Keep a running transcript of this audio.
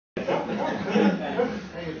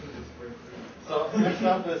So next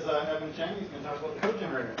up is Evan Cheng. He's going to talk about the code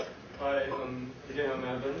generator. Hi, again, I'm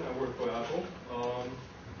Evan. I work for Apple.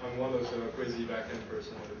 I'm one of those crazy backend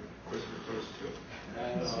person that Chris refers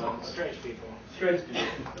to. Strange people. Strange people.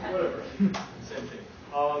 Whatever. Same thing.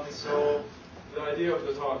 So the idea of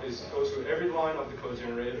the talk is go through every line of the code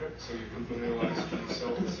generator so you can familiarize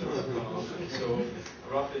yourself with it. So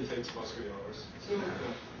roughly it takes about 3 hours. So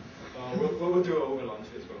we'll do it over lunch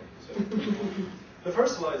as well. So the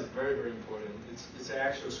first slide is very, very important. It's an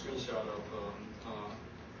actual screenshot of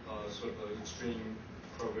sort of extreme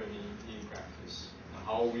programming in practice.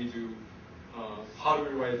 How we do, how do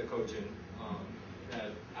we write the code gen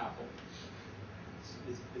at Apple?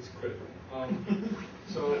 It's critical.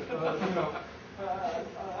 So you know,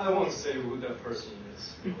 I won't say who that person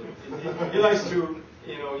is. He likes to,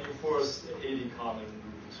 you know, enforce 80 common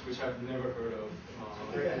rules, which I've never heard of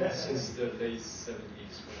since the late 70s.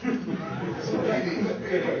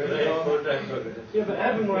 Yeah, but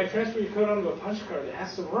Evan, when I transfer your code onto a punch card, it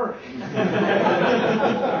has to work. You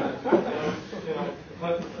know,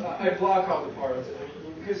 but I block out the parts. I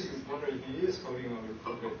mean, in case you wonder if he is coding on the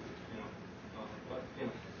code, you know, but you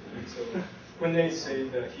know, so when they say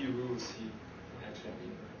that he rules, he actually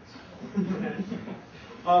means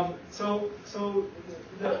that. So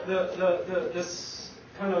this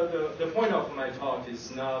kind of the point of my talk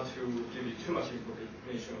is not to give you too much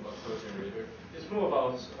information about code generator. It's more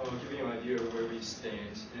about giving you an idea of where we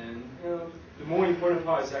stand, and the more important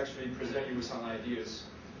part is actually present you with some ideas.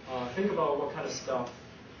 Think about what kind of stuff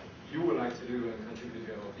you would like to do and contribute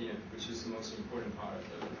to LLVM, which is the most important part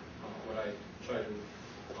of what I try to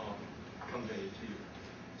convey to you.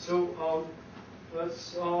 So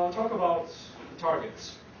let's talk about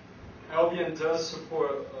targets. LLVM does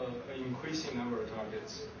support an increasing number of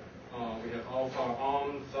targets. We have Alpha,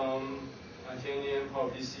 ARM, Thumb, Titanium,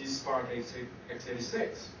 PowerPC, Spark,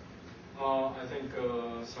 x86. I think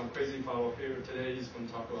some crazy fellow here today is going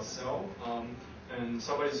to talk about Cell. And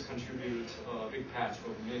somebody's contributed a big patch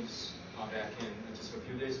of MIPS backend just a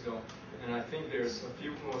few days ago. And I think there's a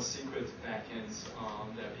few more secret backends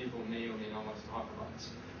that people may or may not want to talk about.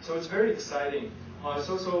 So it's very exciting. It's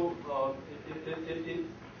also, it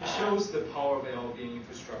shows the power of LLVM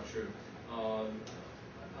infrastructure. I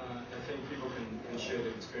think people can share the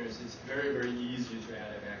experience. It's very, very easy to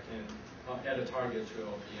add a backend, add a target to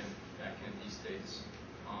LLVM backend these days.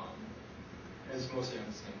 And it's mostly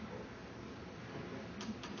understandable.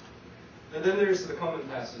 And then there's the common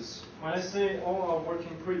passes. When I say all are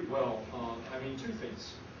working pretty well, I mean 2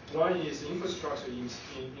 things. One is the infrastructure in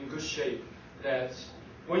good shape, that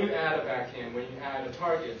when you add a backend, when you add a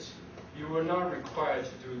target, you are not required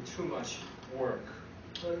to do too much work.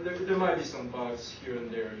 There might be some bugs here and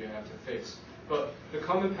there you have to fix. But the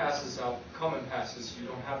common passes you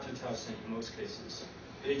don't have to touch them in most cases.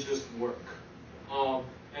 They just work.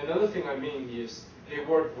 Another thing I mean is they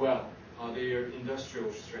work well. They are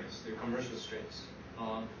industrial strengths, they're commercial strengths.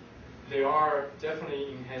 There are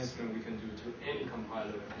definitely enhancements we can do to any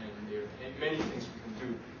compiler, and there are many things we can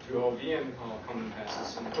do to LLVM common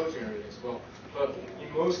passes and code generator as well. But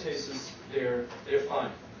in most cases, they're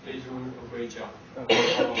fine. They do a great job.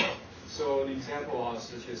 So the example are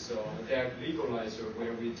such as DAG legalizer,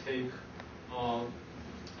 where we take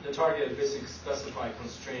the target basic specified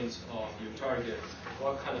constraints of your target,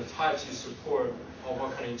 what kind of types you support, or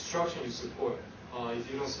what kind of instruction you support.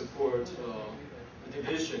 If you don't support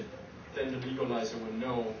division, then the legalizer will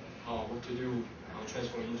know what to do,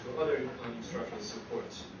 transform into other instruction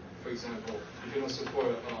supports. For example, if you don't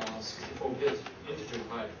support 64-bit integer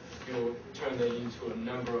type, you'll turn that into a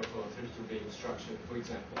number of 32-bit instruction, for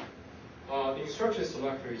example. The instruction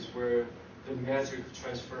selector is where the magic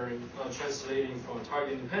translating from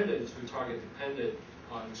target-independent to target-dependent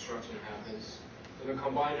instruction happens. And the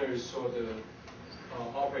combiner is sort of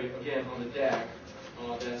operate again on the DAG.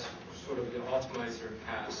 That's sort of the optimizer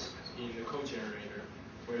pass in the code generator,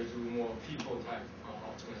 where you do more people-type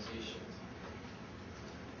optimization.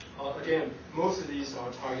 Again, most of these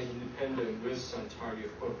are target-independent with some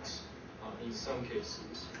target hooks in some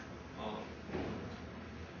cases.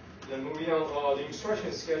 Then moving on, the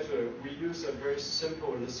instruction scheduler, we use a very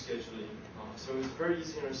simple list scheduling, so it's very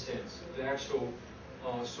easy to understand. The actual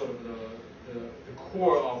sort of the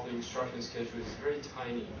core of the instruction scheduler is very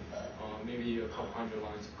tiny, maybe a couple hundred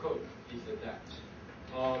lines of code, if that.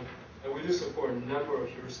 And we do support a number of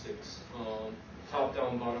heuristics,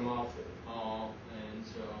 top-down, bottom-up, and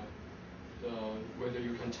whether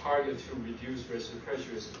you can target to reduce residual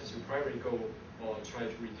pressure as your primary goal, or try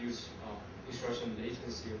to reduce instruction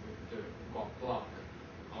latency of the block.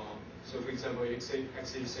 So for example,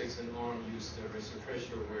 x86 and ARM use the residual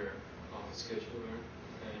pressure, where scheduler,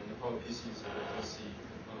 and the PowerPC is a legacy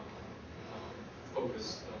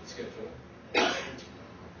focused scheduler.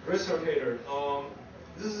 REST locator.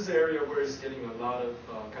 This is an area where it's getting a lot of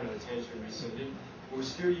kind of attention recently. We're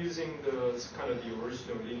still using the kind of the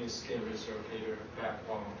original linear scan REST locator back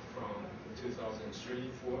from 2003,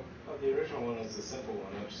 4. The original one was the simple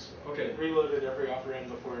one, which okay. Reloaded every operand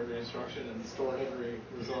before every instruction and stored every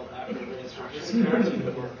result after every instruction. It's guaranteed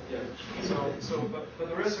to work. Yeah. But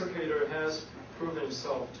the REST locator has proven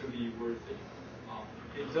itself to be worthy.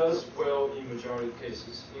 It does well in majority of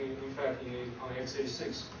cases. In fact, on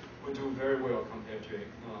x86, we do very well compared to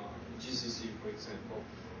GCC, for example.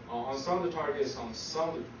 On some of the targets, on some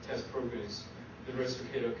of the test programs, the REST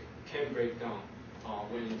locator can break down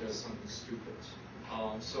when it does something stupid.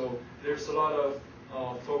 So there's a lot of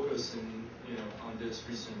focus on this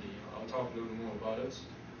recently. I'll talk a little more about it.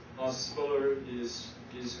 Spiller is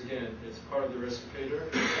again, it's part of the REST locator.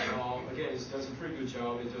 Again, it does a pretty good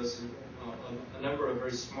job. It does a number of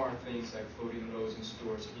very smart things like floating loads and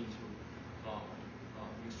stores into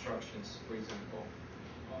instructions, for example.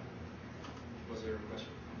 Was there a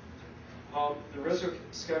question? The REST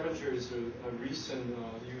scavenger is a recent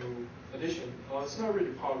new addition. It's not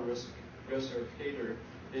really part of REST locator.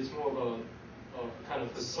 It's more of a kind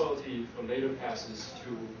of facility for later passes to,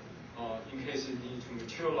 in case you need to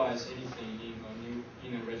materialize anything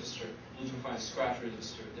in a register, you need to find a scratch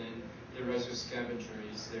register, then the REST scavenger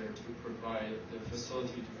is there to provide the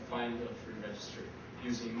facility to find a free register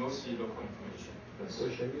using mostly local information.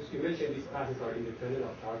 Question. You mentioned these passes are independent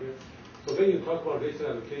of target. So when you talk about register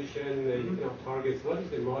allocation of targets, what is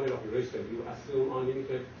the model of the register? Do you assume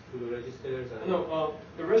unlimited to the registers? No,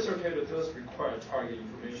 the REST locator does require target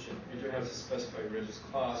information. You do have to specify register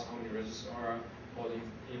class, how many registers are, or the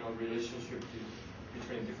relationship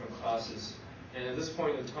between different classes. And at this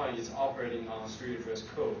point in time, it's operating on street address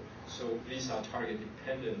code. So these are target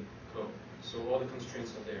dependent code. So all the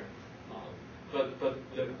constraints are there. But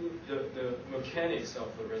the mechanics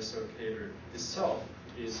of the REST locator itself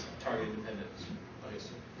is target dependent.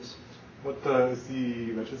 What is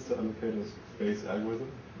the register allocator space algorithm?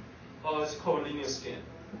 It's called linear scan.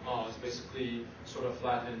 It's basically sort of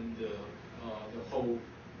flatten the whole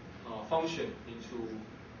function into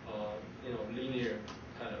linear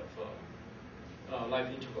kind of life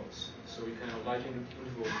intervals. So you kind of life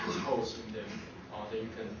interval impose in them. Then you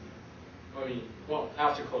can,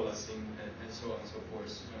 after coalescing and so on and so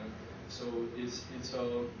forth. So it's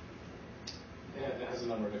it has a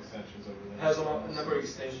number of extensions over there. It has a number of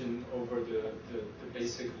extensions over the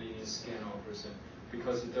basic linear scan algorithm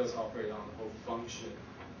because it does operate on the whole function.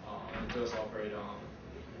 It does operate on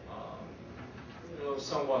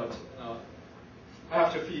somewhat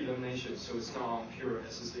after feed elimination, so it's not on pure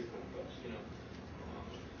SSA form, but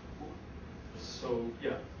so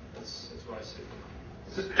yeah, that's what I say.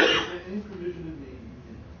 Is there any provision in the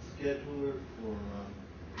scheduler for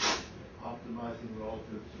optimizing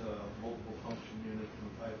relative multiple function units in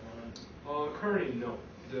the pipeline? Currently, no.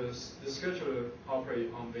 The scheduler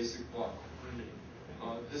operates on basic block only.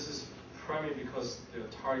 This is primarily because the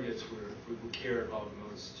targets we care about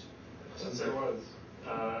the most. Yes, there was.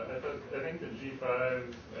 I think the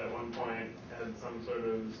G5 at one point had some sort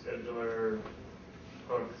of scheduler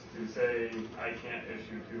hooks to say I can't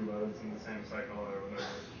issue 2 loads in the same cycle or whatever.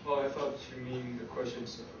 Oh, I thought you mean the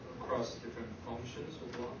questions across different functions or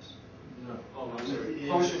blocks? No. Oh, I'm sorry.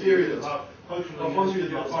 Function units. Function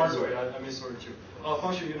units. I'm sorry, I misheard you.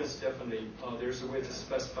 Function units definitely. There's a way to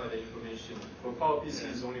specify the information. But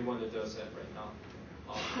PowerPC is the only one that does that right now.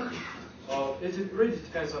 It really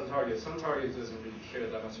depends on target. Some target doesn't really care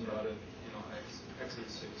that much about it.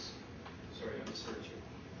 x86. Sorry, I misheard you.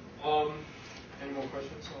 Any more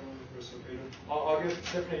questions on REST locator? I'll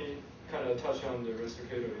definitely kind of touch on the REST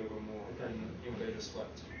locator a little more in later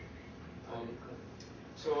slides.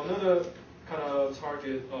 So another kind of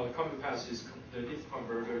target common pass is the if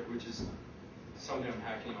converter, which is something I'm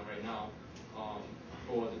hacking on right now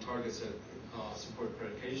for the targets that support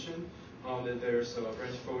predication. Then there's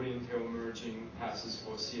branch folding, tail merging passes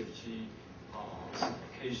for CFG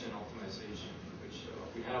simplification optimization, which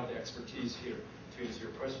we have the expertise here to answer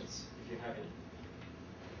your questions if you have any.